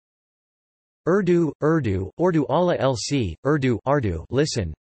Urdu, Urdu, Urdu ala lc, Urdu, Ardu,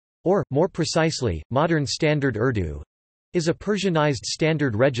 listen, or, more precisely, modern Standard Urdu, is a Persianized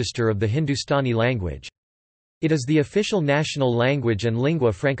standard register of the Hindustani language. It is the official national language and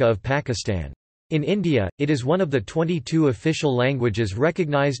lingua franca of Pakistan. In India, it is one of the 22 official languages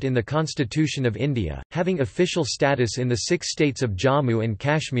recognized in the Constitution of India, having official status in the 6 states of Jammu and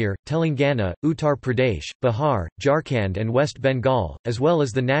Kashmir, Telangana, Uttar Pradesh, Bihar, Jharkhand and West Bengal, as well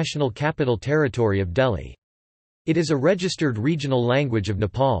as the National Capital Territory of Delhi. It is a registered regional language of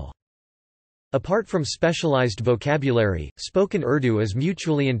Nepal. Apart from specialized vocabulary, spoken Urdu is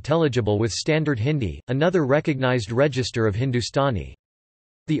mutually intelligible with Standard Hindi, another recognized register of Hindustani.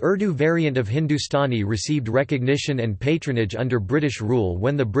 The Urdu variant of Hindustani received recognition and patronage under British rule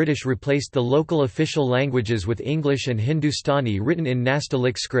when the British replaced the local official languages with English and Hindustani written in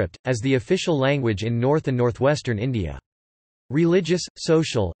Nastaliq script, as the official language in north and northwestern India. Religious,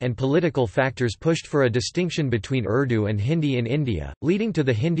 social, and political factors pushed for a distinction between Urdu and Hindi in India, leading to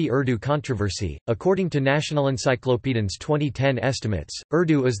the Hindi-Urdu controversy. According to National Encyclopedia's 2010 estimates,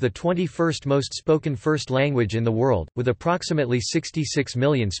 Urdu is the 21st most spoken first language in the world, with approximately 66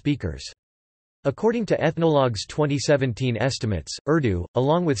 million speakers. According to Ethnologue's 2017 estimates, Urdu,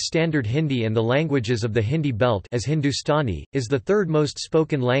 along with Standard Hindi and the languages of the Hindi belt as Hindustani, is the third most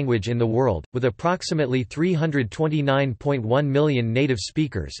spoken language in the world, with approximately 329.1 million native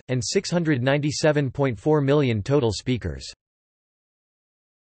speakers, and 697.4 million total speakers.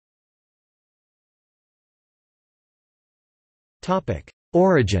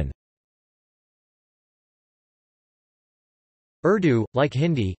 Origin. Urdu, like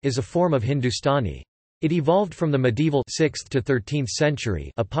Hindi, is a form of Hindustani. It evolved from the medieval 6th to 13th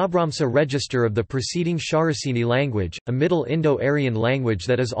century Apabhramsa register of the preceding Sharasini language, a Middle Indo-Aryan language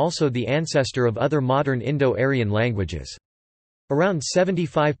that is also the ancestor of other modern Indo-Aryan languages. Around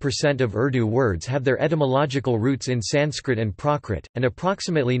 75% of Urdu words have their etymological roots in Sanskrit and Prakrit, and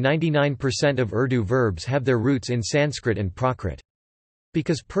approximately 99% of Urdu verbs have their roots in Sanskrit and Prakrit.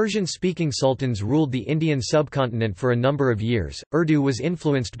 Because Persian-speaking sultans ruled the Indian subcontinent for a number of years, Urdu was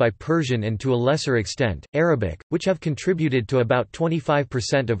influenced by Persian and to a lesser extent, Arabic, which have contributed to about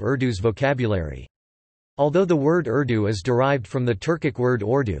 25% of Urdu's vocabulary. Although the word Urdu is derived from the Turkic word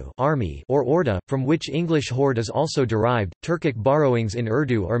ordu, army, or orda, from which English horde is also derived, Turkic borrowings in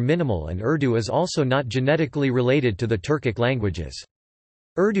Urdu are minimal and Urdu is also not genetically related to the Turkic languages.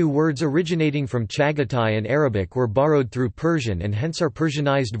 Urdu words originating from Chagatai and Arabic were borrowed through Persian and hence are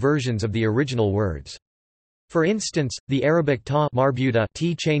Persianized versions of the original words. For instance, the Arabic ta marbuta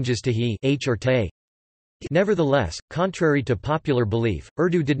t changes to he h or te. Nevertheless, contrary to popular belief,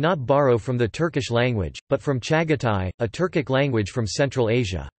 Urdu did not borrow from the Turkish language, but from Chagatai, a Turkic language from Central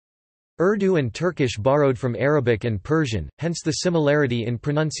Asia. Urdu and Turkish borrowed from Arabic and Persian, hence the similarity in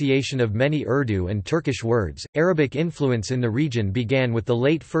pronunciation of many Urdu and Turkish words. Arabic influence in the region began with the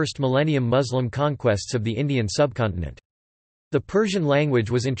late first millennium Muslim conquests of the Indian subcontinent. The Persian language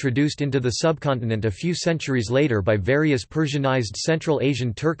was introduced into the subcontinent a few centuries later by various Persianized Central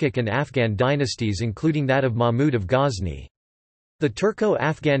Asian Turkic and Afghan dynasties, including that of Mahmud of Ghazni. The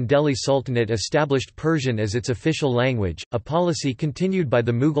Turco-Afghan Delhi Sultanate established Persian as its official language, a policy continued by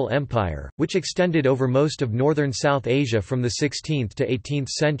the Mughal Empire, which extended over most of northern South Asia from the 16th to 18th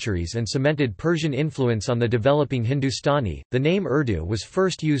centuries and cemented Persian influence on the developing Hindustani. The name Urdu was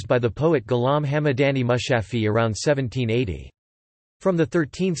first used by the poet Ghulam Hamadani Mushafi around 1780. From the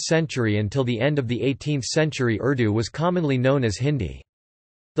 13th century until the end of the 18th century, Urdu was commonly known as Hindi.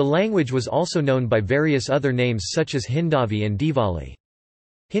 The language was also known by various other names such as Hindavi and Diwali.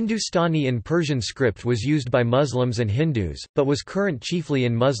 Hindustani in Persian script was used by Muslims and Hindus, but was current chiefly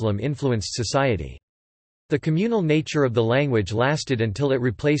in Muslim-influenced society. The communal nature of the language lasted until it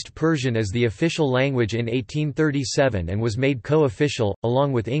replaced Persian as the official language in 1837 and was made co-official,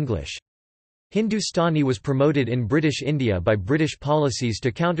 along with English. Hindustani was promoted in British India by British policies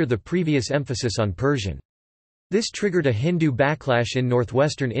to counter the previous emphasis on Persian. This triggered a Hindu backlash in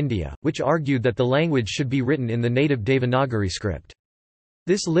northwestern India, which argued that the language should be written in the native Devanagari script.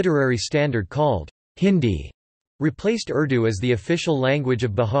 This literary standard called Hindi replaced Urdu as the official language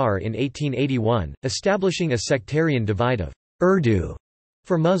of Bihar in 1881, establishing a sectarian divide of Urdu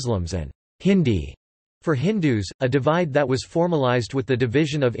for Muslims and Hindi for Hindus, a divide that was formalized with the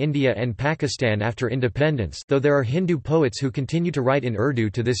division of India and Pakistan after independence, though there are Hindu poets who continue to write in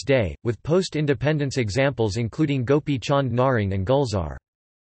Urdu to this day, with post-independence examples including Gopi Chand Narang and Gulzar.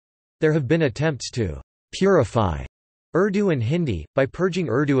 There have been attempts to purify Urdu and Hindi, by purging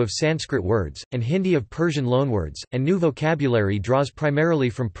Urdu of Sanskrit words, and Hindi of Persian loanwords, and new vocabulary draws primarily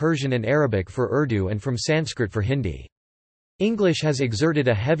from Persian and Arabic for Urdu and from Sanskrit for Hindi. English has exerted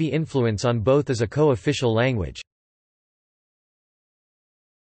a heavy influence on both as a co-official language.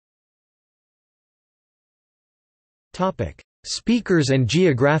 Speakers and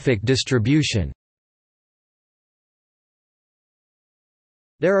geographic distribution.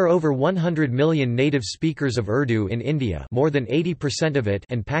 There are over 100 million native speakers of Urdu in India, more than 80% of it,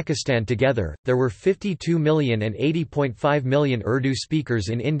 and Pakistan together. There were 52 million and 80.5 million Urdu speakers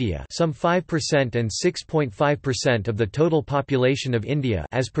in India, some 5% and 6.5% of the total population of India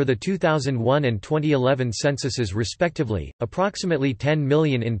as per the 2001 and 2011 censuses respectively, approximately 10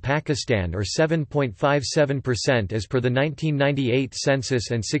 million in Pakistan or 7.57% as per the 1998 census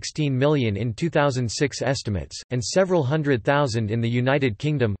and 16 million in 2006 estimates, and several hundred thousand in the United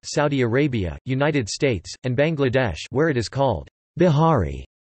Kingdom, Saudi Arabia, United States, and Bangladesh, where it is called Bihari.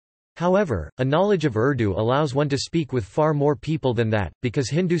 However, a knowledge of Urdu allows one to speak with far more people than that, because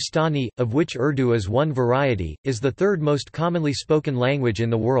Hindustani, of which Urdu is one variety, is the third most commonly spoken language in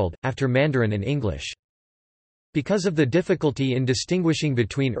the world, after Mandarin and English. Because of the difficulty in distinguishing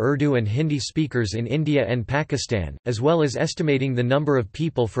between Urdu and Hindi speakers in India and Pakistan, as well as estimating the number of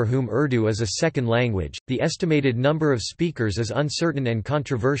people for whom Urdu is a second language, the estimated number of speakers is uncertain and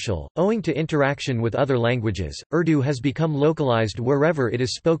controversial. Owing to interaction with other languages, Urdu has become localized wherever it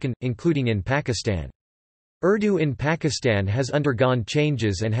is spoken, including in Pakistan. Urdu in Pakistan has undergone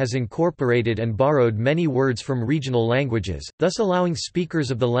changes and has incorporated and borrowed many words from regional languages, thus allowing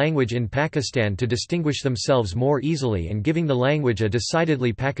speakers of the language in Pakistan to distinguish themselves more easily and giving the language a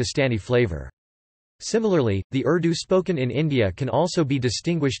decidedly Pakistani flavor. Similarly, the Urdu spoken in India can also be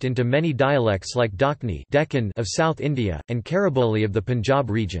distinguished into many dialects like Dakhni Deccan of South India, and Khariboli of the Punjab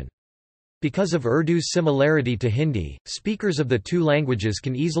region. Because of Urdu's similarity to Hindi, speakers of the two languages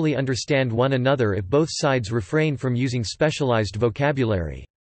can easily understand one another if both sides refrain from using specialized vocabulary.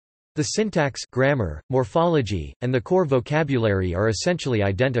 The syntax, grammar, morphology, and the core vocabulary are essentially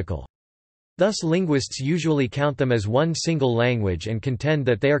identical. Thus linguists usually count them as one single language and contend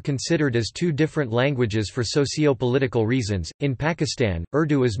that they are considered as two different languages for socio-political reasons. In Pakistan,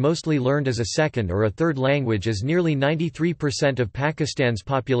 Urdu is mostly learned as a second or a third language, as nearly 93% of Pakistan's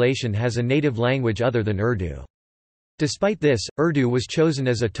population has a native language other than Urdu. Despite this, Urdu was chosen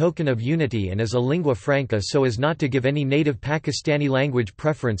as a token of unity and as a lingua franca so as not to give any native Pakistani language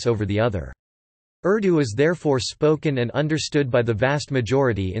preference over the other. Urdu is therefore spoken and understood by the vast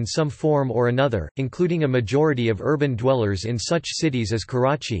majority in some form or another, including a majority of urban dwellers in such cities as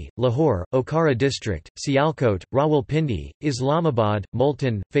Karachi, Lahore, Okara district, Sialkot, Rawalpindi, Islamabad,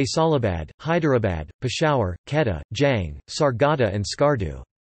 Multan, Faisalabad, Hyderabad, Peshawar, Quetta, Jang, Sargodha and Skardu.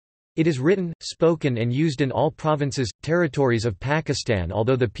 It is written, spoken and used in all provinces, territories of Pakistan,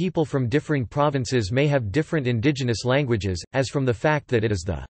 although the people from differing provinces may have different indigenous languages, as from the fact that it is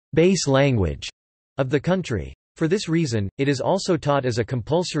the base language of the country. For this reason, it is also taught as a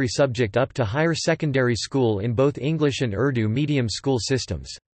compulsory subject up to higher secondary school in both English and Urdu medium school systems.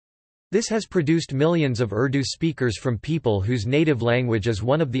 This has produced millions of Urdu speakers from people whose native language is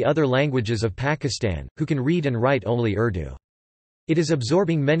one of the other languages of Pakistan, who can read and write only Urdu. It is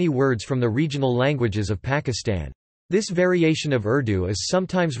absorbing many words from the regional languages of Pakistan. This variation of Urdu is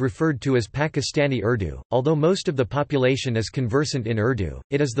sometimes referred to as Pakistani Urdu. Although most of the population is conversant in Urdu,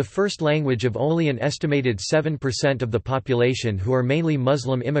 it is the first language of only an estimated 7% of the population, who are mainly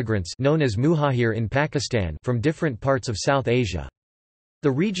Muslim immigrants known as Muhajir in Pakistan from different parts of South Asia.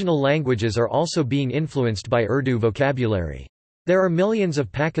 The regional languages are also being influenced by Urdu vocabulary. There are millions of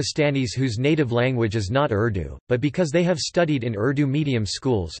Pakistanis whose native language is not Urdu, but because they have studied in Urdu medium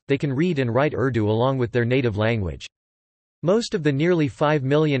schools, they can read and write Urdu along with their native language. Most of the nearly 5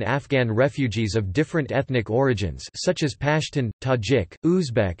 million Afghan refugees of different ethnic origins such as Pashtun, Tajik,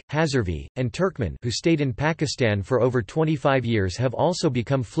 Uzbek, Hazarvi, and Turkmen who stayed in Pakistan for over 25 years have also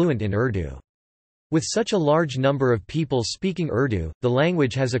become fluent in Urdu. With such a large number of people speaking Urdu, the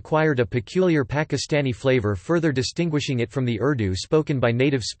language has acquired a peculiar Pakistani flavor, further distinguishing it from the Urdu spoken by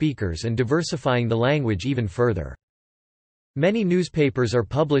native speakers and diversifying the language even further. Many newspapers are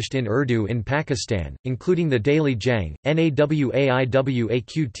published in Urdu in Pakistan, including the Daily Jang, Nawaiwaqt,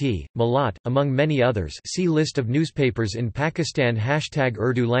 Malat, among many others. See List of newspapers in Pakistan.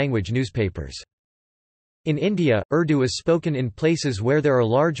 #Urdu language newspapers. In India, Urdu is spoken in places where there are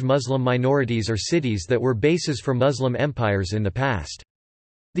large Muslim minorities or cities that were bases for Muslim empires in the past.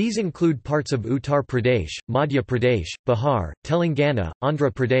 These include parts of Uttar Pradesh, Madhya Pradesh, Bihar, Telangana,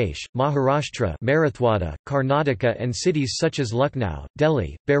 Andhra Pradesh, Maharashtra, Marathwada, Karnataka and cities such as Lucknow,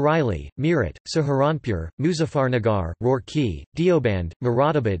 Delhi, Bareilly, Meerut, Saharanpur, Muzaffarnagar, Roorkee, Deoband,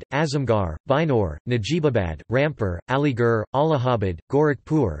 Moradabad, Azamgarh, Binur, Najibabad, Rampur, Aligarh, Allahabad,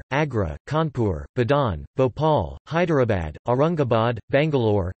 Gorakhpur, Agra, Kanpur, Badan, Bhopal, Hyderabad, Aurangabad,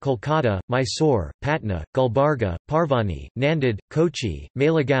 Bangalore, Kolkata, Mysore, Patna, Gulbarga, Parvani, Nanded, Kochi,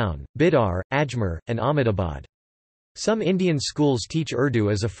 Malegaon, Bidar, Ajmer, and Ahmedabad. Some Indian schools teach Urdu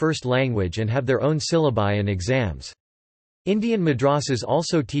as a first language and have their own syllabi and exams. Indian madrasas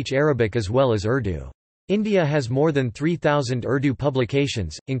also teach Arabic as well as Urdu. India has more than 3,000 Urdu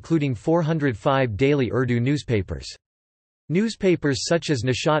publications, including 405 daily Urdu newspapers. Newspapers such as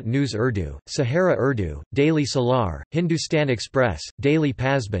Nishat News Urdu, Sahara Urdu, Daily Salar, Hindustan Express, Daily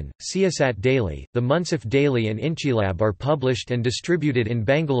Pasban, Siyasat Daily, The Munsif Daily and Inchilab are published and distributed in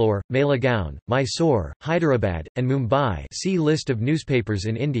Bangalore, Malegaon, Mysore, Hyderabad, and Mumbai. See List of newspapers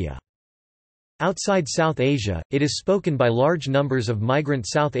in India. Outside South Asia, it is spoken by large numbers of migrant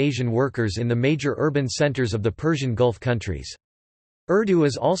South Asian workers in the major urban centers of the Persian Gulf countries. Urdu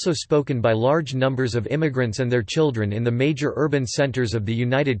is also spoken by large numbers of immigrants and their children in the major urban centers of the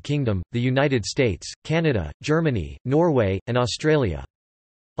United Kingdom, the United States, Canada, Germany, Norway, and Australia.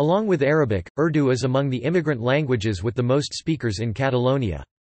 Along with Arabic, Urdu is among the immigrant languages with the most speakers in Catalonia.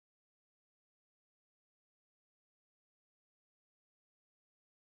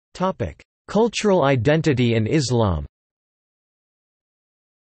 Cultural identity and Islam.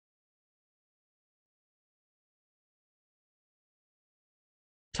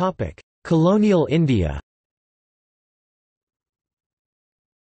 Colonial India.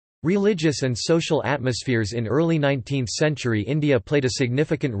 Religious and social atmospheres in early 19th century India played a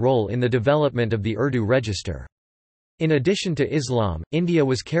significant role in the development of the Urdu register. In addition to Islam, India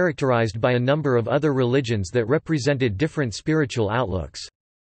was characterized by a number of other religions that represented different spiritual outlooks.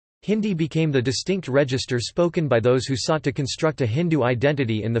 Hindi became the distinct register spoken by those who sought to construct a Hindu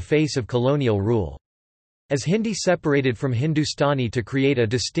identity in the face of colonial rule. As Hindi separated from Hindustani to create a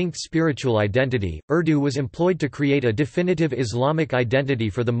distinct spiritual identity, Urdu was employed to create a definitive Islamic identity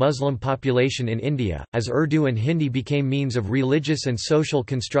for the Muslim population in India. As Urdu and Hindi became means of religious and social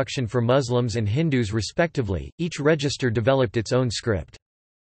construction for Muslims and Hindus respectively, each register developed its own script.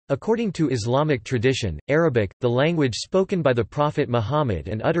 According to Islamic tradition, Arabic, the language spoken by the Prophet Muhammad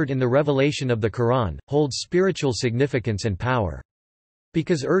and uttered in the revelation of the Quran, holds spiritual significance and power.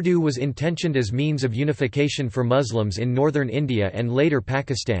 Because Urdu was intentioned as means of unification for Muslims in northern India and later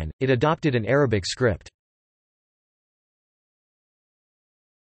Pakistan, it adopted an Arabic script.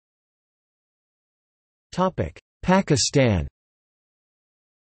 Pakistan.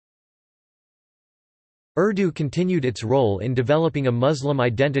 Urdu continued its role in developing a Muslim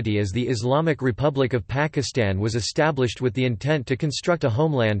identity as the Islamic Republic of Pakistan was established with the intent to construct a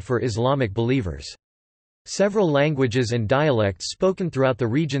homeland for Islamic believers. Several languages and dialects spoken throughout the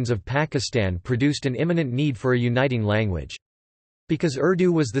regions of Pakistan produced an imminent need for a uniting language. Because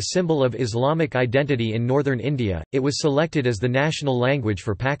Urdu was the symbol of Islamic identity in northern India, it was selected as the national language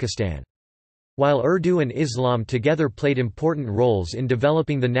for Pakistan. While Urdu and Islam together played important roles in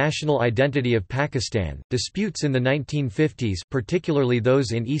developing the national identity of Pakistan, disputes in the 1950s, particularly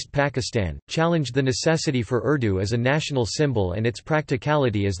those in East Pakistan, challenged the necessity for Urdu as a national symbol and its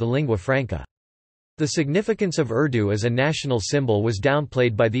practicality as the lingua franca. The significance of Urdu as a national symbol was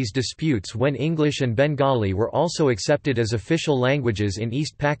downplayed by these disputes when English and Bengali were also accepted as official languages in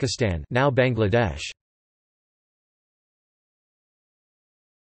East Pakistan, now Bangladesh.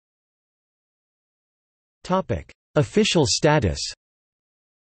 Official status.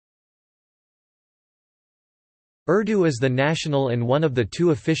 Urdu is the national and one of the two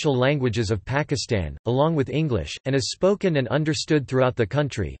official languages of Pakistan, along with English, and is spoken and understood throughout the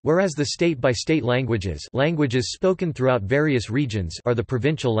country, whereas the state-by-state languages spoken throughout various regions are the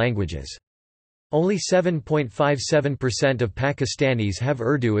provincial languages. Only 7.57% of Pakistanis have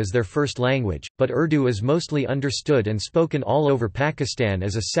Urdu as their first language, but Urdu is mostly understood and spoken all over Pakistan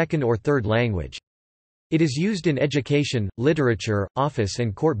as a second or third language. It is used in education, literature, office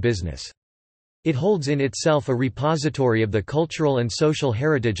and court business. It holds in itself a repository of the cultural and social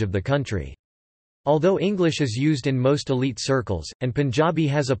heritage of the country. Although English is used in most elite circles, and Punjabi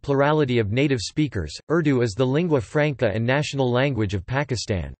has a plurality of native speakers, Urdu is the lingua franca and national language of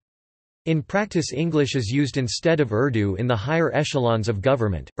Pakistan. In practice, English is used instead of Urdu in the higher echelons of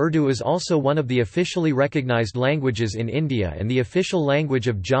government. Urdu is also one of the officially recognized languages in India and the official language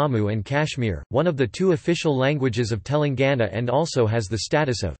of Jammu and Kashmir, one of the two official languages of Telangana, and also has the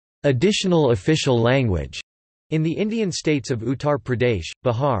status of additional official language In the Indian states of Uttar Pradesh,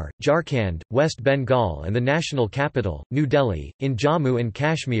 Bihar, Jharkhand, West Bengal and the national capital, New Delhi, in Jammu and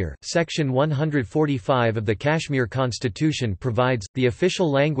Kashmir, Section 145 of the Kashmir Constitution provides, the official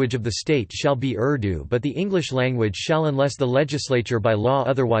language of the state shall be Urdu but the English language shall, unless the legislature by law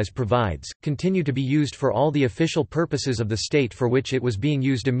otherwise provides, continue to be used for all the official purposes of the state for which it was being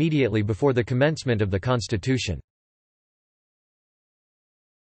used immediately before the commencement of the Constitution.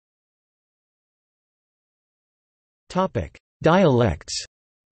 Dialects.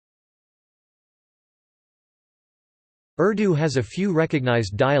 Urdu has a few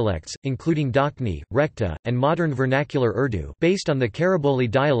recognized dialects, including Dakhni, Rekhta, and modern vernacular Urdu based on the Khariboli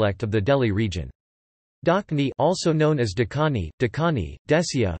dialect of the Delhi region. Dakhni, also known as Deccani, Deccani,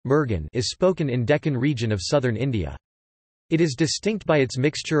 Desia, Murgan, is spoken in Deccan region of southern India. It is distinct by its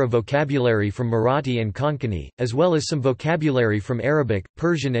mixture of vocabulary from Marathi and Konkani, as well as some vocabulary from Arabic,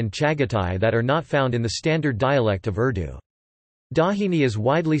 Persian and Chagatai that are not found in the standard dialect of Urdu. Dahini is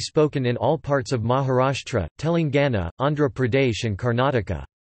widely spoken in all parts of Maharashtra, Telangana, Andhra Pradesh and Karnataka.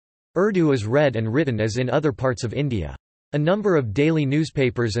 Urdu is read and written as in other parts of India. A number of daily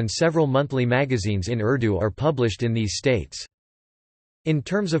newspapers and several monthly magazines in Urdu are published in these states. In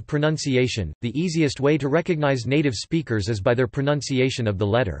terms of pronunciation, the easiest way to recognize native speakers is by their pronunciation of the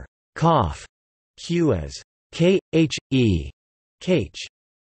letter Kaf, Q as K-H-E, Kh.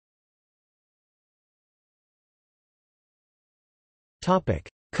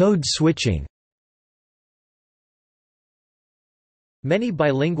 Code switching. Many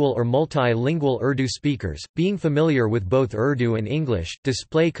bilingual or multilingual Urdu speakers, being familiar with both Urdu and English,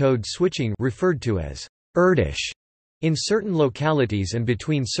 display code switching referred to as Urdish in certain localities and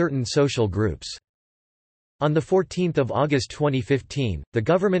between certain social groups. On 14 August 2015, the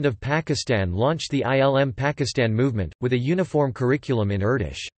government of Pakistan launched the ILM Pakistan movement, with a uniform curriculum in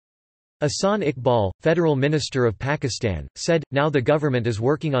Urdish. Ahsan Iqbal, Federal Minister of Pakistan, said, now the government is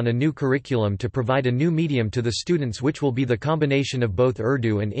working on a new curriculum to provide a new medium to the students which will be the combination of both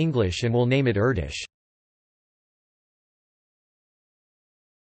Urdu and English and will name it Urdish.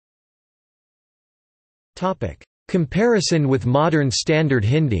 Comparison with modern Standard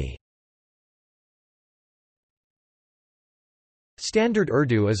Hindi. Standard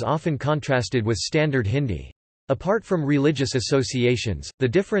Urdu is often contrasted with Standard Hindi. Apart from religious associations, the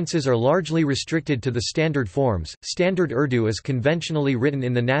differences are largely restricted to the standard forms. Standard Urdu is conventionally written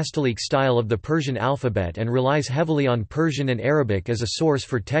in the Nastaliq style of the Persian alphabet and relies heavily on Persian and Arabic as a source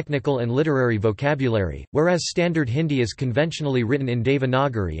for technical and literary vocabulary, whereas Standard Hindi is conventionally written in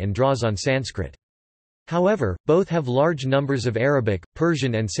Devanagari and draws on Sanskrit. However, both have large numbers of Arabic,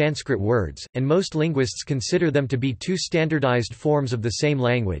 Persian and Sanskrit words, and most linguists consider them to be two standardized forms of the same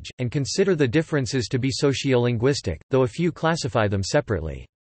language, and consider the differences to be sociolinguistic, though a few classify them separately.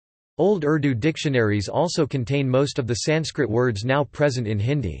 Old Urdu dictionaries also contain most of the Sanskrit words now present in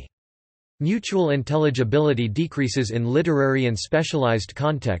Hindi. Mutual intelligibility decreases in literary and specialized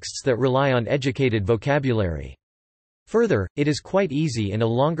contexts that rely on educated vocabulary. Further, it is quite easy in a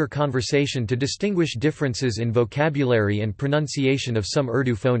longer conversation to distinguish differences in vocabulary and pronunciation of some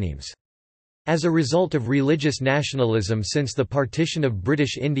Urdu phonemes. As a result of religious nationalism since the partition of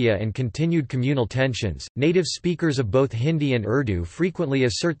British India and continued communal tensions, native speakers of both Hindi and Urdu frequently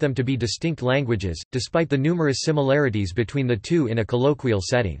assert them to be distinct languages, despite the numerous similarities between the two in a colloquial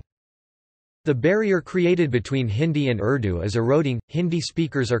setting. The barrier created between Hindi and Urdu is eroding. Hindi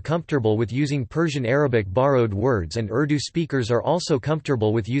speakers are comfortable with using Persian Arabic borrowed words and Urdu speakers are also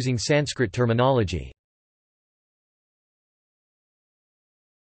comfortable with using Sanskrit terminology.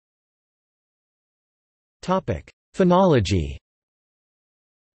 Phonology.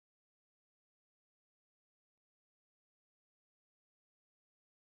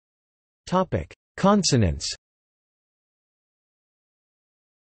 Consonants.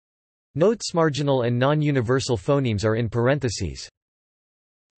 Notes marginal and non-universal phonemes are in parentheses.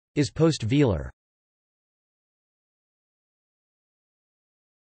 Is post-velar.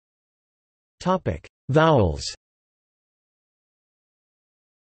 Vowels.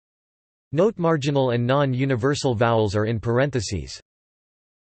 Note marginal and non-universal vowels are in parentheses.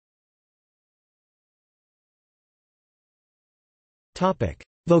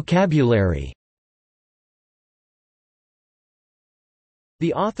 Vocabulary.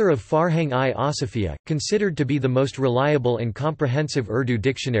 The author of Farhang-i-Asafia, considered to be the most reliable and comprehensive Urdu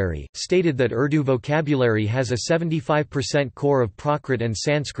dictionary, stated that Urdu vocabulary has a 75% core of Prakrit and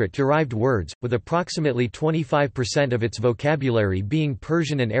Sanskrit-derived words, with approximately 25% of its vocabulary being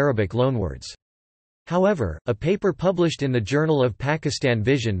Persian and Arabic loanwords. However, a paper published in the Journal of Pakistan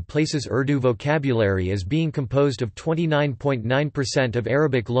Vision places Urdu vocabulary as being composed of 29.9% of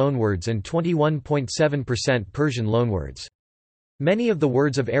Arabic loanwords and 21.7% Persian loanwords. Many of the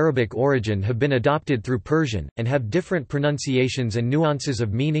words of Arabic origin have been adopted through Persian, and have different pronunciations and nuances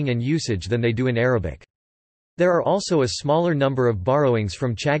of meaning and usage than they do in Arabic. There are also a smaller number of borrowings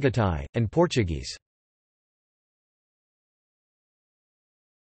from Chagatai, and Portuguese.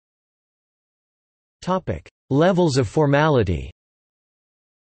 Levels of formality.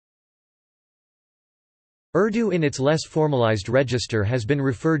 Urdu in its less formalized register has been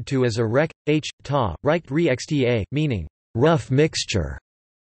referred to as a rek, ta, reicht re xta, meaning, rough mixture.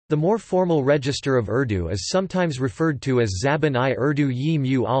 The more formal register of Urdu is sometimes referred to as Zaban-i Urdu yi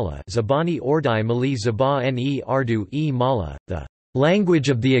mu ala, Zabani Ordai Mali Zaba-ne Ardu e Mala, the language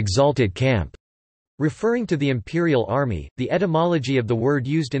of the exalted camp. Referring to the imperial army, the etymology of the word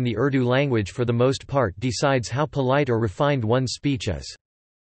used in the Urdu language for the most part decides how polite or refined one's speech is.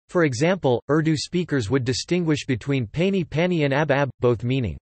 For example, Urdu speakers would distinguish between pani pani and ab ab, both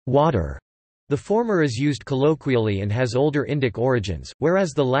meaning water. The former is used colloquially and has older Indic origins,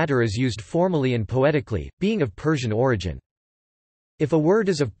 whereas the latter is used formally and poetically, being of Persian origin. If a word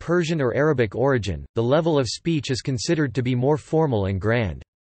is of Persian or Arabic origin, the level of speech is considered to be more formal and grand.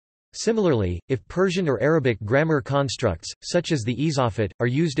 Similarly, if Persian or Arabic grammar constructs, such as the izafat, are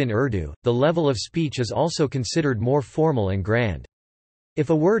used in Urdu, the level of speech is also considered more formal and grand.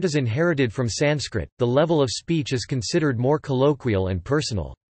 If a word is inherited from Sanskrit, the level of speech is considered more colloquial and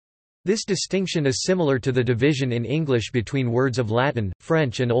personal. This distinction is similar to the division in English between words of Latin,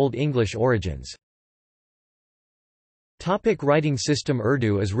 French and Old English origins. Writing system.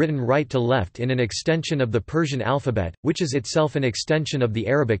 Urdu is written right to left in an extension of the Persian alphabet, which is itself an extension of the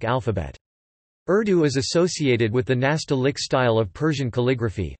Arabic alphabet. Urdu is associated with the Nastaliq style of Persian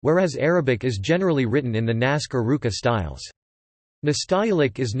calligraphy, whereas Arabic is generally written in the Naskh or Ruqa styles.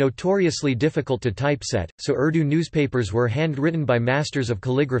 Nastaliq is notoriously difficult to typeset, so Urdu newspapers were handwritten by masters of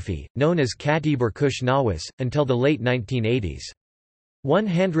calligraphy, known as Khatib or Kush Nawis, until the late 1980s. One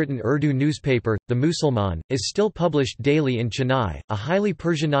handwritten Urdu newspaper, The Musalman, is still published daily in Chennai. A highly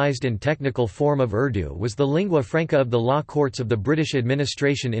Persianized and technical form of Urdu was the lingua franca of the law courts of the British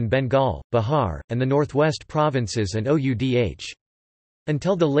administration in Bengal, Bihar, and the northwest provinces and Oudh.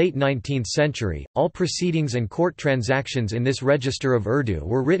 Until the late 19th century, all proceedings and court transactions in this register of Urdu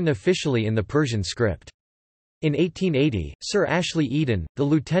were written officially in the Persian script. In 1880, Sir Ashley Eden, the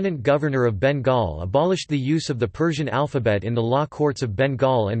Lieutenant Governor of Bengal, abolished the use of the Persian alphabet in the law courts of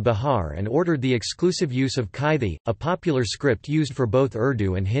Bengal and Bihar and ordered the exclusive use of Kaithi, a popular script used for both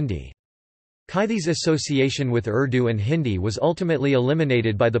Urdu and Hindi. Kaithi's association with Urdu and Hindi was ultimately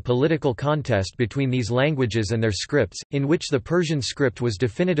eliminated by the political contest between these languages and their scripts, in which the Persian script was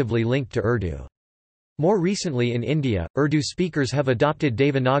definitively linked to Urdu. More recently in India, Urdu speakers have adopted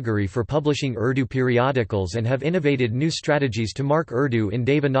Devanagari for publishing Urdu periodicals and have innovated new strategies to mark Urdu in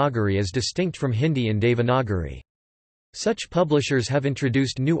Devanagari as distinct from Hindi in Devanagari. Such publishers have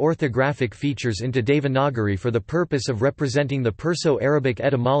introduced new orthographic features into Devanagari for the purpose of representing the Perso-Arabic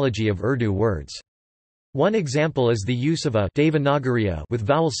etymology of Urdu words. One example is the use of a Devanagariya with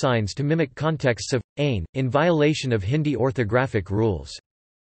vowel signs to mimic contexts of ain, in violation of Hindi orthographic rules.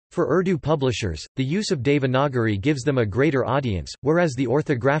 For Urdu publishers, the use of Devanagari gives them a greater audience, whereas the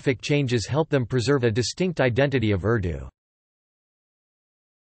orthographic changes help them preserve a distinct identity of Urdu.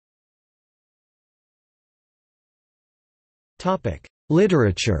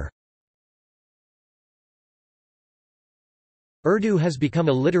 Literature. Urdu has become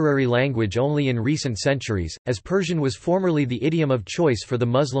a literary language only in recent centuries, as Persian was formerly the idiom of choice for the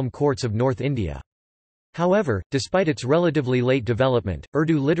Muslim courts of North India. However, despite its relatively late development,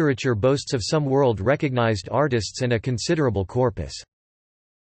 Urdu literature boasts of some world-recognized artists and a considerable corpus.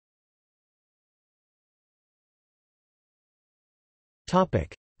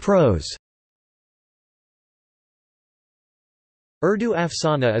 Prose. Urdu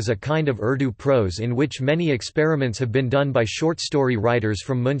afsana is a kind of Urdu prose in which many experiments have been done by short story writers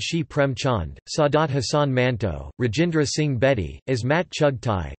from Munshi Prem Chand, Saadat Hasan Manto, Rajendra Singh Bedi, Ismat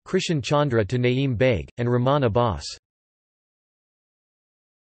Chughtai, Krishan Chandra to Naeem Beg, and Rahman Abbas.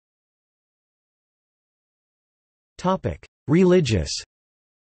 Religious.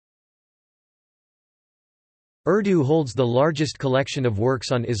 Urdu holds the largest collection of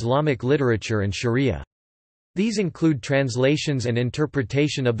works on Islamic literature and Sharia. These include translations and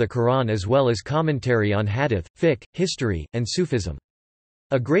interpretation of the Quran as well as commentary on hadith, fiqh, history, and Sufism.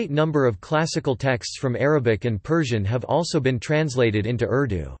 A great number of classical texts from Arabic and Persian have also been translated into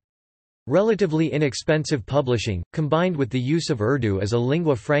Urdu. Relatively inexpensive publishing, combined with the use of Urdu as a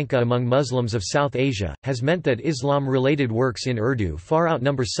lingua franca among Muslims of South Asia, has meant that Islam-related works in Urdu far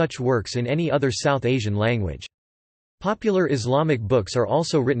outnumber such works in any other South Asian language. Popular Islamic books are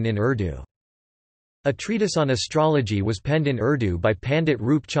also written in Urdu. A treatise on astrology was penned in Urdu by Pandit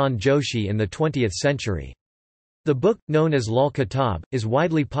Roop Chand Joshi in the 20th century. The book, known as Lal Kitab, is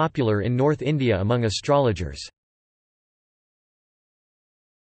widely popular in North India among astrologers.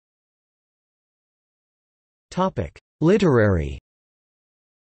 Literary.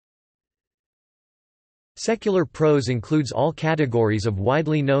 Secular prose includes all categories of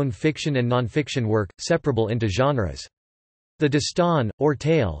widely known fiction and non-fiction work, separable into genres. The dastan, or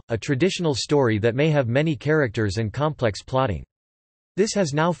tale, a traditional story that may have many characters and complex plotting. This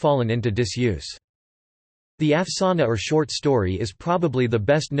has now fallen into disuse. The afsana or short story is probably the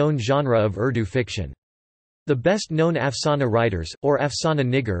best-known genre of Urdu fiction. The best-known afsana writers, or afsana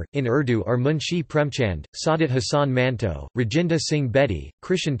nigar, in Urdu are Munshi Premchand, Saadat Hasan Manto, Rajinder Singh Bedi,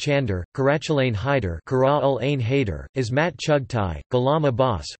 Krishan Chandar, Karachalain Haidar, Kara-ul-Ain Haidar, Ismat Chughtai, Ghulam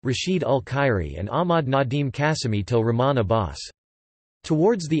Abbas, Rashid ul-Khairi and Ahmad Nadim Qasimi till Rahman Abbas.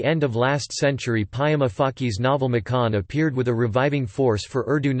 Towards the end of last century Payam Afaqi's novel Makan appeared with a reviving force for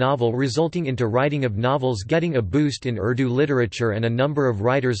Urdu novel, resulting into writing of novels getting a boost in Urdu literature, and a number of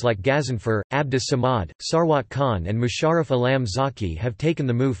writers like Ghazanfar, Abdus Samad, Sarwat Khan and Musharraf Alam Zaki have taken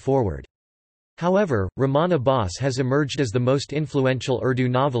the move forward. However, Rahman Abbas has emerged as the most influential Urdu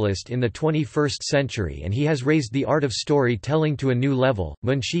novelist in the 21st century, and he has raised the art of storytelling to a new level.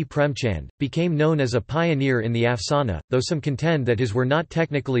 Munshi Premchand became known as a pioneer in the afsana, though some contend that his were not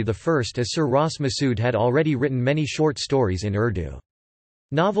technically the first, as Sir Ras Masood had already written many short stories in Urdu.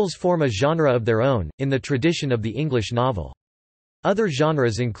 Novels form a genre of their own, in the tradition of the English novel. Other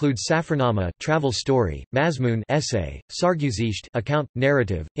genres include Safarnama, travel story, Mazmoon, essay, Sarguzisht, account,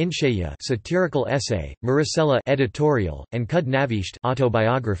 narrative, Inshaya, satirical essay, Marasela, editorial, and Khud Navisht,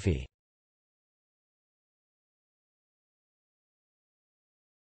 autobiography.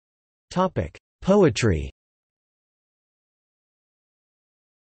 Topic: Poetry.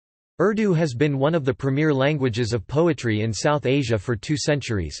 Urdu has been one of the premier languages of poetry in South Asia for 2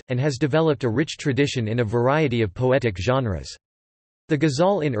 centuries, and has developed a rich tradition in a variety of poetic genres. The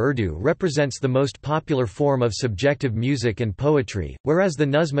ghazal in Urdu represents the most popular form of subjective music and poetry, whereas the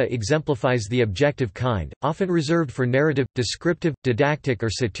nazma exemplifies the objective kind, often reserved for narrative, descriptive, didactic or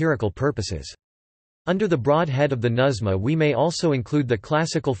satirical purposes. Under the broad head of the nazma we may also include the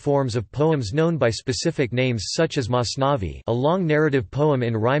classical forms of poems known by specific names such as Masnavi, a long narrative poem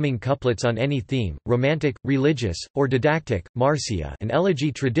in rhyming couplets on any theme, romantic, religious, or didactic, Marsiya, an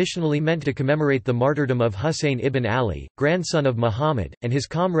elegy traditionally meant to commemorate the martyrdom of Husayn ibn Ali, grandson of Muhammad, and his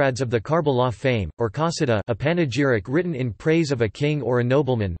comrades of the Karbala fame, or qasida, a panegyric written in praise of a king or a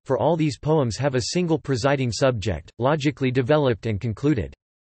nobleman, for all these poems have a single presiding subject, logically developed and concluded.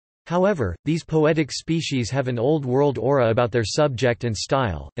 However, these poetic species have an Old World aura about their subject and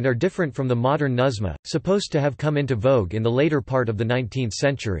style, and are different from the modern nazma, supposed to have come into vogue in the later part of the 19th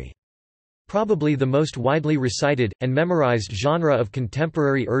century. Probably the most widely recited, and memorized genre of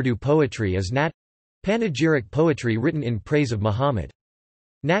contemporary Urdu poetry is Nat—panegyric poetry written in praise of Muhammad.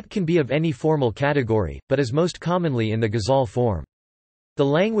 Nat can be of any formal category, but is most commonly in the ghazal form. The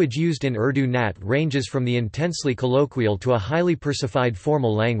language used in Urdu Nat ranges from the intensely colloquial to a highly versified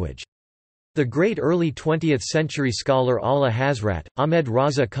formal language. The great early 20th-century scholar Ala Hazrat, Ahmed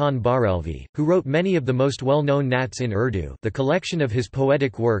Raza Khan Barelvi, who wrote many of the most well-known Nats in Urdu, the collection of his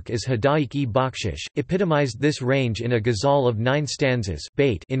poetic work is Hadaik-e-Bakhshish, epitomized this range in a ghazal of 9 stanzas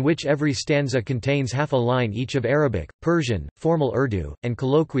in which every stanza contains half a line each of Arabic, Persian, formal Urdu, and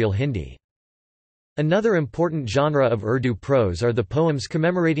colloquial Hindi. Another important genre of Urdu prose are the poems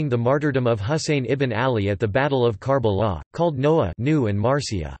commemorating the martyrdom of Husayn ibn Ali at the Battle of Karbala, called Noah and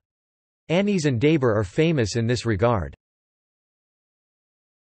Marsiya. Anis and Daber are famous in this regard.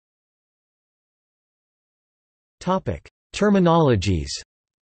 Terminologies.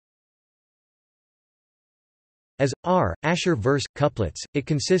 As Asher verse couplets, it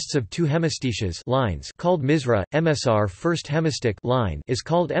consists of 2 hemistiches lines called Misra. MSR first hemistic line is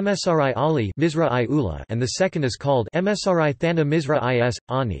called Msri Ali Misra I Ula, and the second is called Msri Thana Misra Is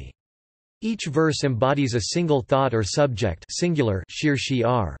Ani. Each verse embodies a single thought or subject, singular shir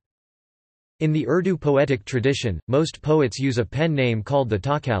shi'ar. In the Urdu poetic tradition, most poets use a pen name called the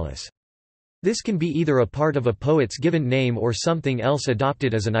takalis. This can be either a part of a poet's given name or something else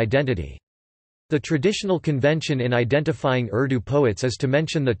adopted as an identity. The traditional convention in identifying Urdu poets is to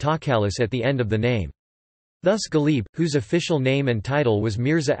mention the takalis at the end of the name. Thus Ghalib, whose official name and title was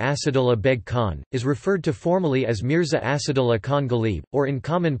Mirza Asadullah Beg Khan, is referred to formally as Mirza Asadullah Khan Ghalib, or in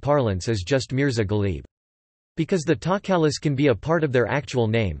common parlance as just Mirza Ghalib. Because the takalis can be a part of their actual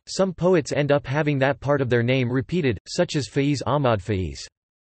name, some poets end up having that part of their name repeated, such as Faiz Ahmad Faiz.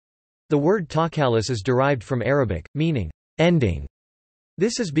 The word takalis is derived from Arabic, meaning ending.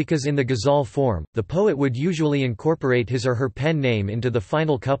 This is because in the ghazal form, the poet would usually incorporate his or her pen name into the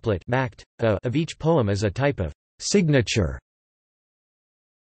final couplet of each poem as a type of signature.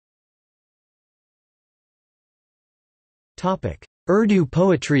 Urdu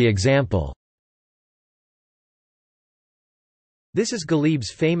poetry example. This is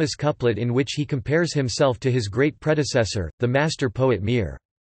Ghalib's famous couplet in which he compares himself to his great predecessor, the master poet Mir.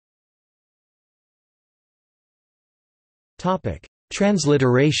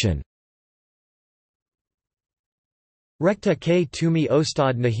 Transliteration. Rekta k tumi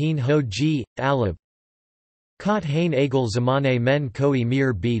ostad nahin ho ji, alab Kot hain agel zamane men koi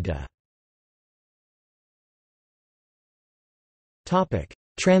mir bida.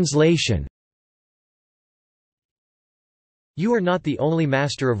 Translation. You are not the only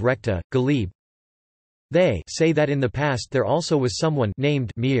master of Rekta, Ghalib. They say that in the past there also was someone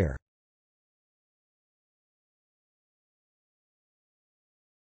named Mir.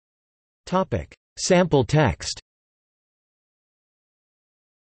 Sample text.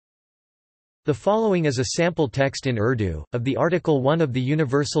 The following is a sample text in Urdu, of the Article 1 of the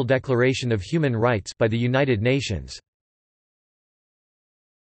Universal Declaration of Human Rights by the United Nations.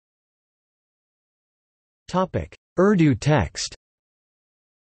 Urdu text.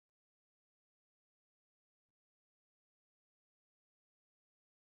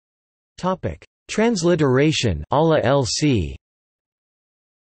 Transliteration Allah LC.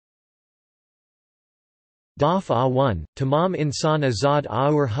 Daf A1, Tamam insan azad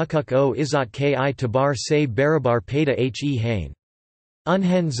aur hukuk o izzat ki tabar se barabar peda he hain.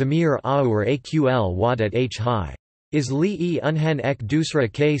 Unhen zamir aur aql wadat h high. Is li unhen ek dusra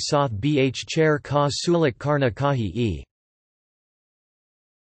ke sath bh chair ka sulik karna kahi e.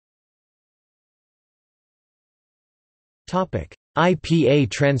 IPA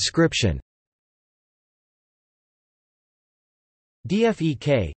transcription.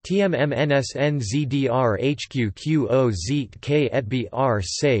 DFEK, TMMNSNZDR HQQO ZEET K etbr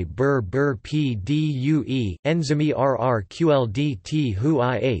se bur PDUE, Enzami RRQLD T hu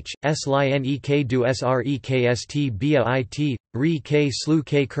IH, SLINEK du SREKST BIT, RE K SLU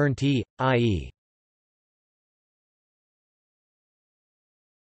K kern T, IE.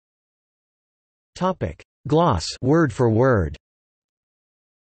 Gloss word for word.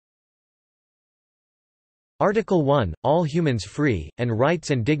 Article 1, all humans free, and rights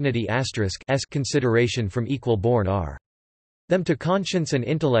and dignity s consideration from equal born are them to conscience and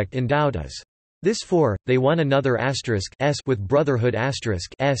intellect endowed as. This for, they one another s with brotherhood s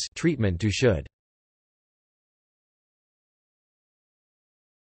treatment to should.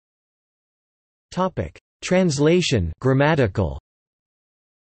 Translation grammatical.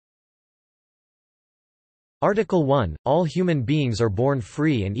 Article 1, all human beings are born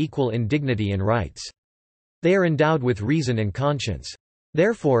free and equal in dignity and rights. They are endowed with reason and conscience.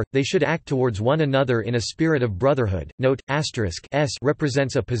 Therefore, they should act towards one another in a spirit of brotherhood. Note, *s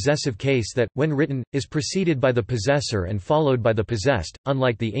represents a possessive case that, when written, is preceded by the possessor and followed by the possessed,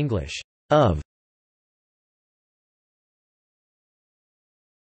 unlike the English of.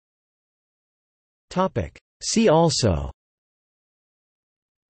 See also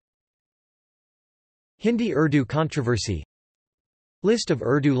Hindi-Urdu controversy, List of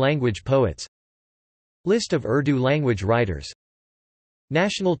Urdu language poets, List of Urdu language writers,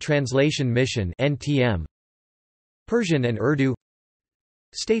 National Translation Mission (NTM), Persian and Urdu,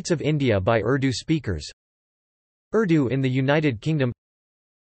 States of India by Urdu speakers, Urdu in the United Kingdom,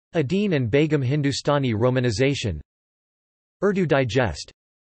 Adin and Begum Hindustani romanization, Urdu Digest,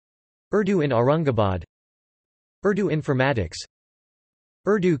 Urdu in Aurangabad, Urdu informatics,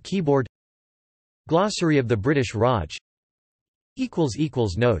 Urdu keyboard, Glossary of the British Raj.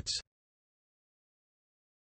 Notes